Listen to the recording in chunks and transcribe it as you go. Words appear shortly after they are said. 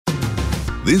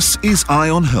This is Eye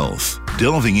on Health,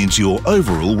 delving into your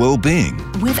overall well-being.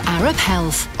 With Arab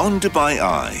Health. On Dubai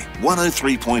Eye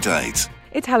 103.8.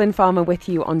 It's Helen Farmer with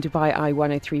you on Dubai Eye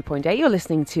 103.8. You're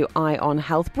listening to Eye on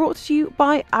Health, brought to you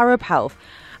by Arab Health.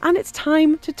 And it's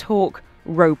time to talk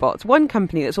robots. One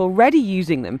company that's already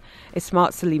using them is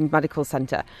Smart Salim Medical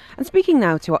Centre. And speaking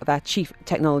now to their Chief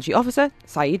Technology Officer,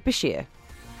 Saeed Bashir.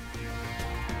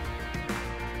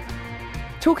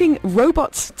 Talking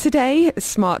robots today,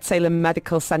 Smart Salim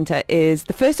Medical Centre is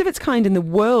the first of its kind in the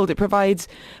world. It provides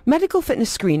medical fitness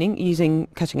screening using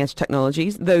cutting-edge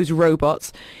technologies, those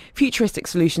robots, futuristic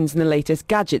solutions and the latest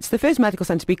gadgets. The first medical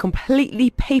centre to be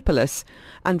completely paperless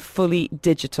and fully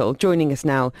digital. Joining us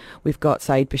now, we've got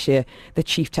Saeed Bashir, the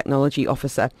Chief Technology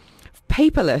Officer.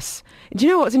 Paperless. Do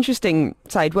you know what's interesting,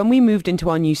 Saeed? When we moved into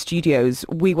our new studios,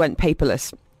 we went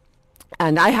paperless.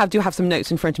 And I do have some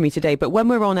notes in front of me today, but when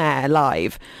we're on air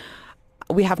live,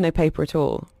 we have no paper at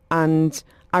all. And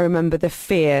I remember the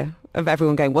fear of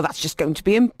everyone going, well, that's just going to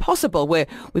be impossible.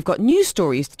 We've got news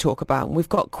stories to talk about, and we've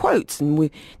got quotes, and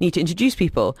we need to introduce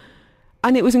people.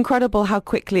 And it was incredible how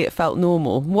quickly it felt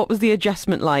normal. What was the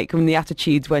adjustment like from the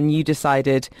attitudes when you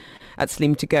decided at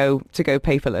Salim to go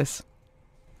paperless?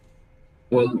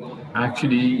 Well,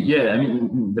 actually, yeah. I mean,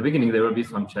 in the beginning, there will be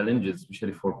some challenges,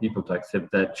 especially for people to accept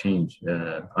that change,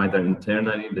 either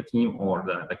internally, the team or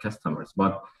the customers.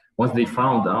 But once they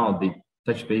found out, they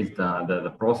touch base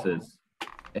the process,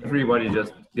 everybody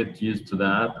just get used to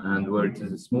that, and where it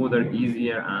is smoother,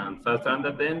 easier, and faster. And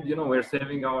at the end, we're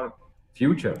saving our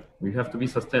future. We have to be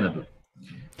sustainable.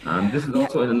 And this is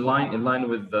also in line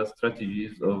with the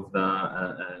strategies of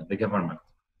the government.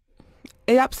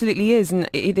 It absolutely is, and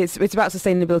it's about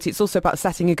sustainability. It's also about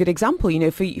setting a good example,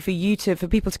 for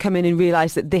people to come in and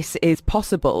realise that this is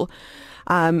possible,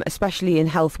 especially in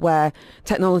health where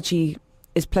technology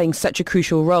is playing such a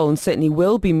crucial role and certainly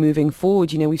will be moving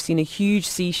forward. We've seen a huge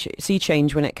sea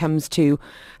change when it comes to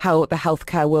how the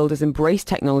healthcare world has embraced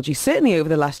technology, certainly over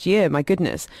the last year, my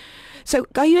goodness. So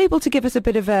are you able to give us a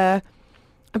bit of a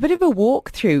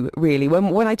walkthrough, really,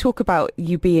 when I talk about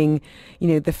you being,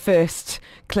 the first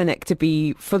clinic to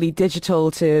be fully digital,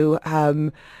 to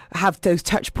have those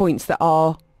touch points that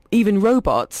are even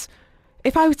robots.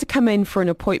 If I was to come in for an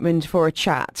appointment for a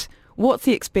chat, what's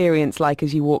the experience like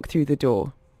as you walk through the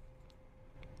door?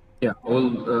 Yeah, well,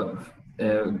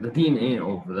 the DNA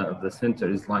of the center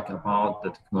is about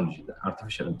the technology, the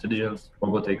artificial intelligence,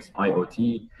 robotics,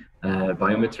 IoT,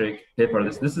 biometric,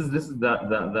 paperless. This is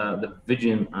the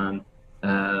vision and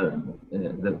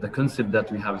the concept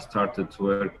that we have started to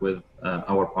work with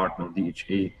our partner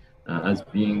DHA, as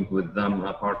being with them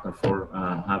a partner for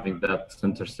having that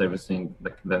center servicing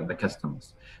the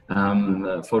customers.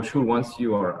 For sure, once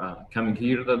you are coming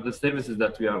here, the services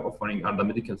that we are offering are the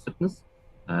medical fitness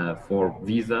for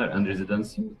visa and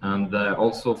residency, and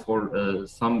also for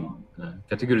some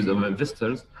categories of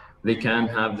investors. They can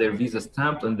have their visa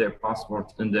stamped on their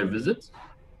passport in their visit.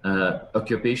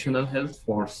 Occupational health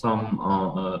for some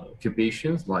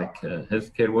occupations like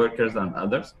healthcare workers and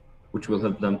others, which will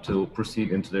help them to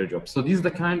proceed into their jobs. So these are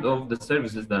the kind of the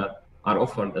services that are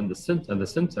offered in the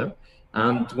center.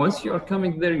 And once you are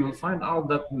coming there, you will find out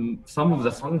that some of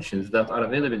the functions that are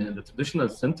available in the traditional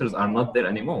centers are not there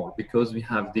anymore, because we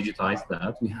have digitized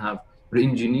that. We have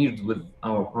re-engineered with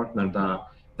our partner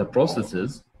the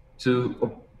processes to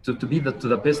be to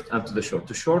the best and to the short,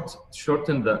 to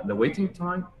shorten the waiting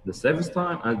time, the service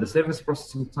time, and the service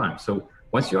processing time. So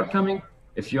once you are coming,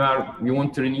 if you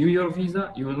want to renew your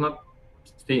visa, you will not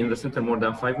stay in the center more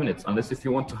than 5 minutes, unless if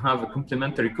you want to have a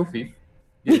complimentary coffee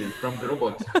from the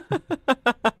robot.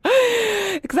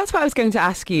 Because that's what I was going to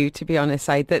ask you, to be honest,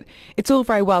 Saeed, that it's all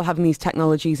very well having these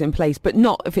technologies in place, but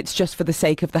not if it's just for the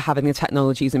sake of having the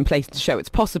technologies in place to show it's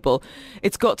possible.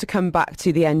 It's got to come back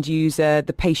to the end user,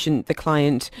 the patient, the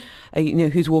client,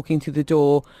 who's walking through the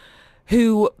door,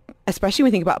 who, especially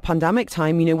when we think about pandemic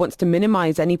time, wants to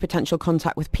minimize any potential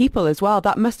contact with people as well.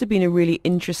 That must have been a really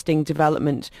interesting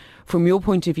development from your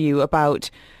point of view about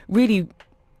really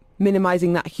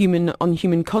minimizing that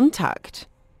human-on-human contact.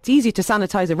 It's easier to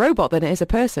sanitize a robot than it is a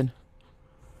person.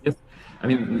 Yes, I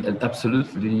mean,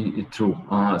 absolutely true.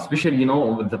 Especially,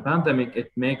 with the pandemic,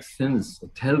 it makes sense.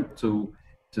 It helped to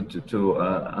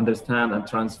understand and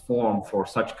transform for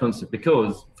such concept,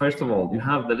 because first of all, you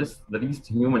have the least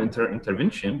human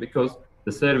intervention, because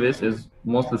the service is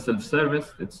mostly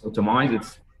self-service. It's automated.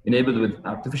 It's enabled with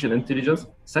artificial intelligence.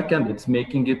 Second, it's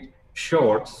making it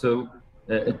short, so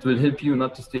it will help you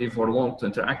not to stay for long, to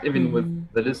interact even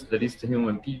with the least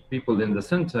human people in the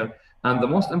center. And the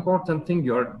most important thing,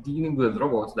 you are dealing with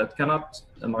robots that cannot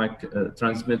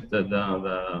transmit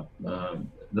the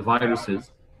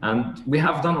viruses And we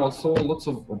have done also lots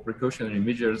of precautionary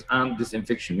measures and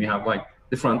disinfection. We have like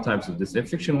different types of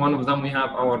disinfection. One of them, we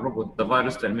have our robot, the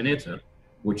virus terminator,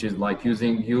 which is like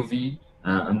using UV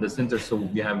in the center. So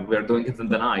we're doing it in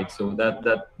the night. So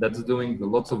that's doing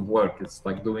lots of work. It's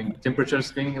like doing temperature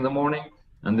screening in the morning,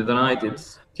 and in the night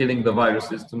it's killing the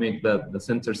viruses to make the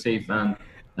center safe and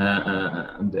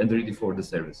ready for the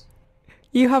service.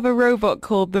 You have a robot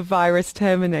called the Virus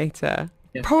Terminator.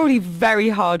 Yes. Probably very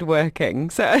hard working.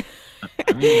 So I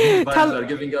mean, these viruses are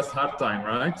giving us hard time,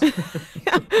 right?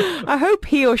 I hope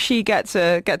he or she gets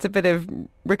a bit of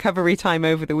recovery time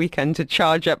over the weekend to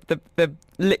charge up the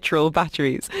literal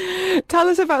batteries. Tell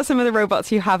us about some of the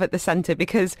robots you have at the centre,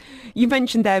 because you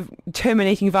mentioned they're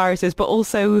terminating viruses, but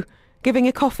also giving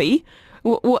a coffee.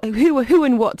 Who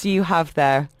and what do you have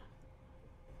there?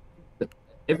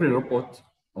 Every robot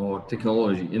or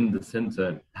technology in the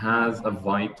center has a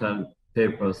vital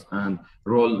purpose and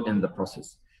role in the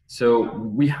process. So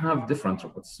we have different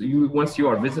robots. Once you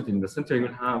are visiting the center, you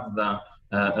will have the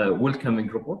welcoming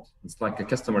robot. It's like a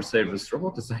customer service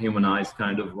robot. It's a humanized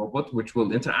kind of robot which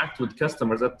will interact with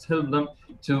customers that help them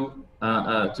to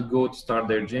go to start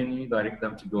their journey, direct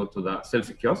them to go to the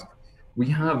selfie kiosk. We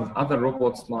have other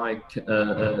robots like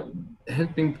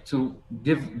helping to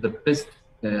give the best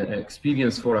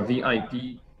experience for a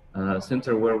VIP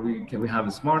center, where we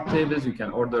have smart tables. You can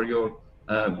order your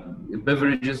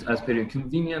beverages as per your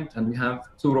convenient, and we have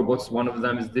two robots. One of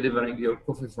them is delivering your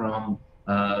coffee from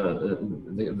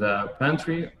the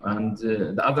pantry, and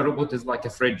the other robot is like a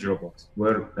fridge robot,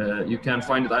 where you can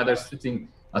find it either sitting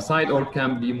aside or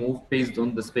can be moved based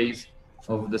on the space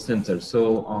of the center.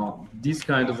 So these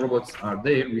kind of robots are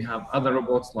there. We have other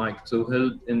robots like to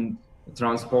help in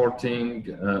transporting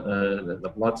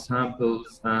the blood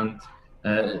samples and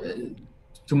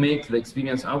to make the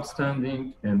experience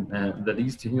outstanding and the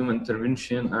least human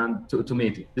intervention, and to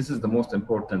automate it. This is the most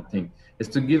important thing, is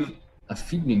to give a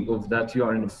feeling of that you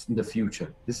are in the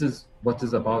future. This is what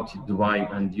is about Dubai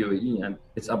and UAE, and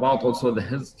it's about also the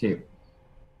healthcare.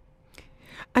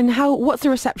 And what's the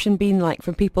reception been like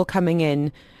from people coming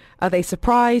in? Are they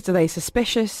surprised? Are they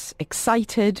suspicious?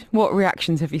 Excited? What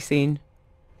reactions have you seen?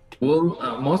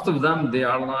 Well, most of them, they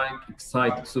are like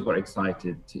excited, super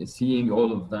excited, seeing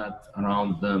all of that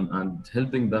around them and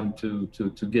helping them to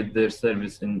get their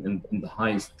service in the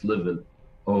highest level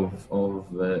of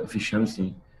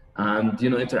efficiency. And,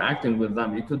 interacting with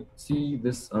them. You could see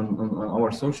this on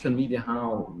our social media,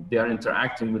 how they are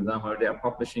interacting with them, how they are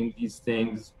publishing these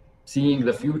things, seeing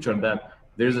the future, that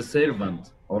there's a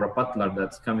servant or a butler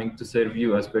that's coming to serve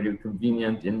you as per your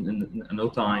convenient in no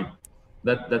time.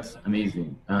 That's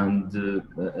amazing. And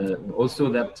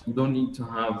also that you don't need to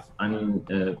have any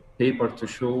paper to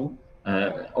show.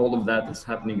 All of that is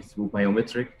happening through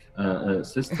biometric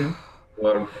system.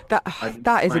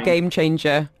 That is a game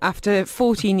changer. After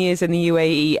 14 years in the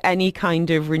UAE, any kind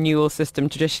of renewal system,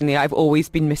 traditionally, I've always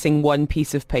been missing one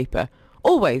piece of paper.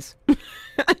 Always.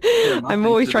 I'm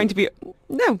always trying to be...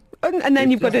 No. And then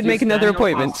you've got to make another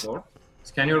appointment.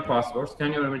 Scan your passport,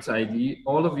 scan your Emirates ID,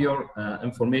 all of your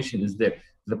information is there.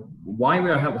 Why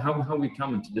we are how we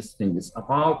come into this thing is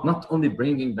about not only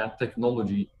bringing that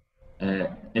technology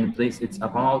in place, it's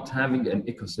about having an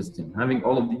ecosystem, having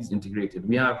all of these integrated.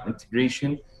 We have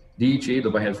integration, DHA,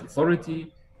 Dubai Health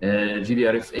Authority,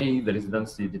 GDRFA, the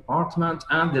Residency Department,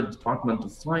 and the Department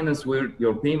of Finance, where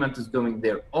your payment is going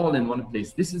there, all in one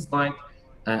place. This is like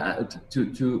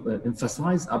to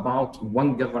emphasize about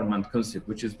one government concept,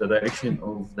 which is the direction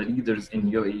of the leaders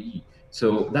in UAE.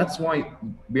 So that's why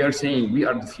we are saying we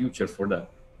are the future for that.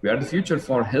 We are the future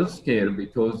for healthcare,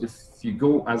 because if you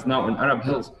go as now in Arab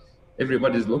Health,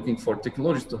 everybody is looking for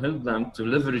technologies to help them to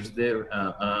leverage their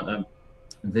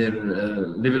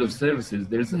level of services.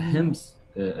 There's a HIMSS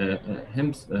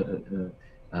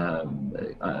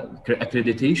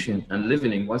accreditation and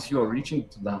leveling. Once you are reaching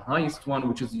to the highest one,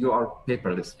 which is you are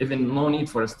paperless, even no need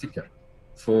for a sticker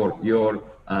for your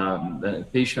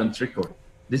patient record.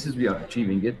 This is, we are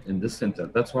achieving it in this center.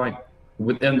 That's why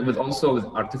with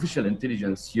artificial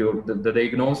intelligence, the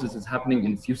diagnosis is happening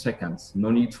in few seconds.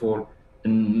 No need for,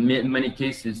 in many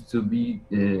cases, to be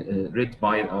read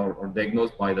by or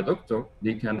diagnosed by the doctor.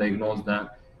 They can diagnose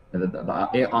that, the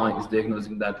AI is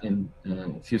diagnosing that in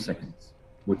a few seconds.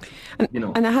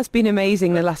 And it has been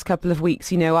amazing the last couple of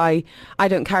weeks. I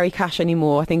don't carry cash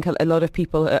anymore. I think a lot of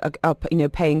people are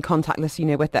paying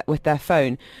contactless, with their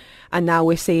phone. And now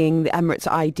we're seeing the Emirates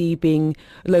ID being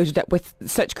loaded up with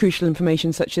such crucial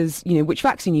information, such as, which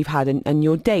vaccine you've had and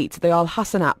your date. The Al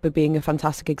Hassan app being a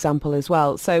fantastic example as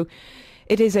well. So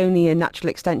it is only a natural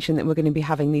extension that we're going to be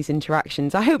having these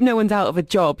interactions. I hope no one's out of a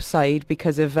job, Saeed,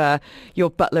 because of your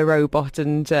butler robot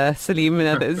and Salim and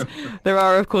others. There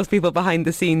are, of course, people behind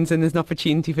the scenes, and there's an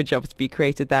opportunity for jobs to be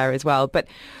created there as well. But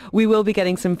we will be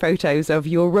getting some photos of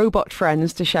your robot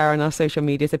friends to share on our social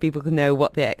media so people can know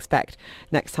what they expect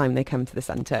next time they come to the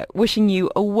centre. Wishing you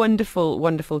a wonderful,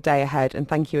 wonderful day ahead, and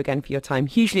thank you again for your time.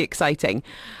 Hugely exciting.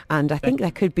 And I think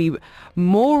there could be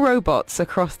more robots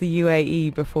across the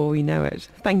UAE before we know it.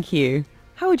 Thank you.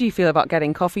 How would you feel about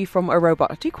getting coffee from a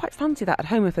robot? I do quite fancy that at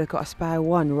home if they've got a spare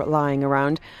one lying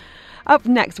around. Up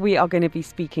next, we are going to be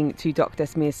speaking to Dr.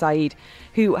 Sameer Saeed,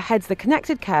 who heads the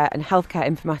Connected Care and Healthcare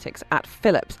Informatics at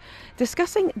Philips,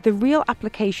 discussing the real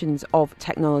applications of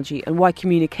technology and why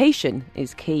communication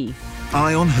is key.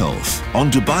 Eye on Health on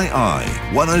Dubai Eye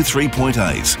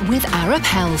 103.8. With Arab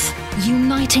Health,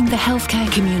 uniting the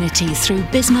healthcare community through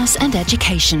business and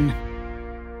education.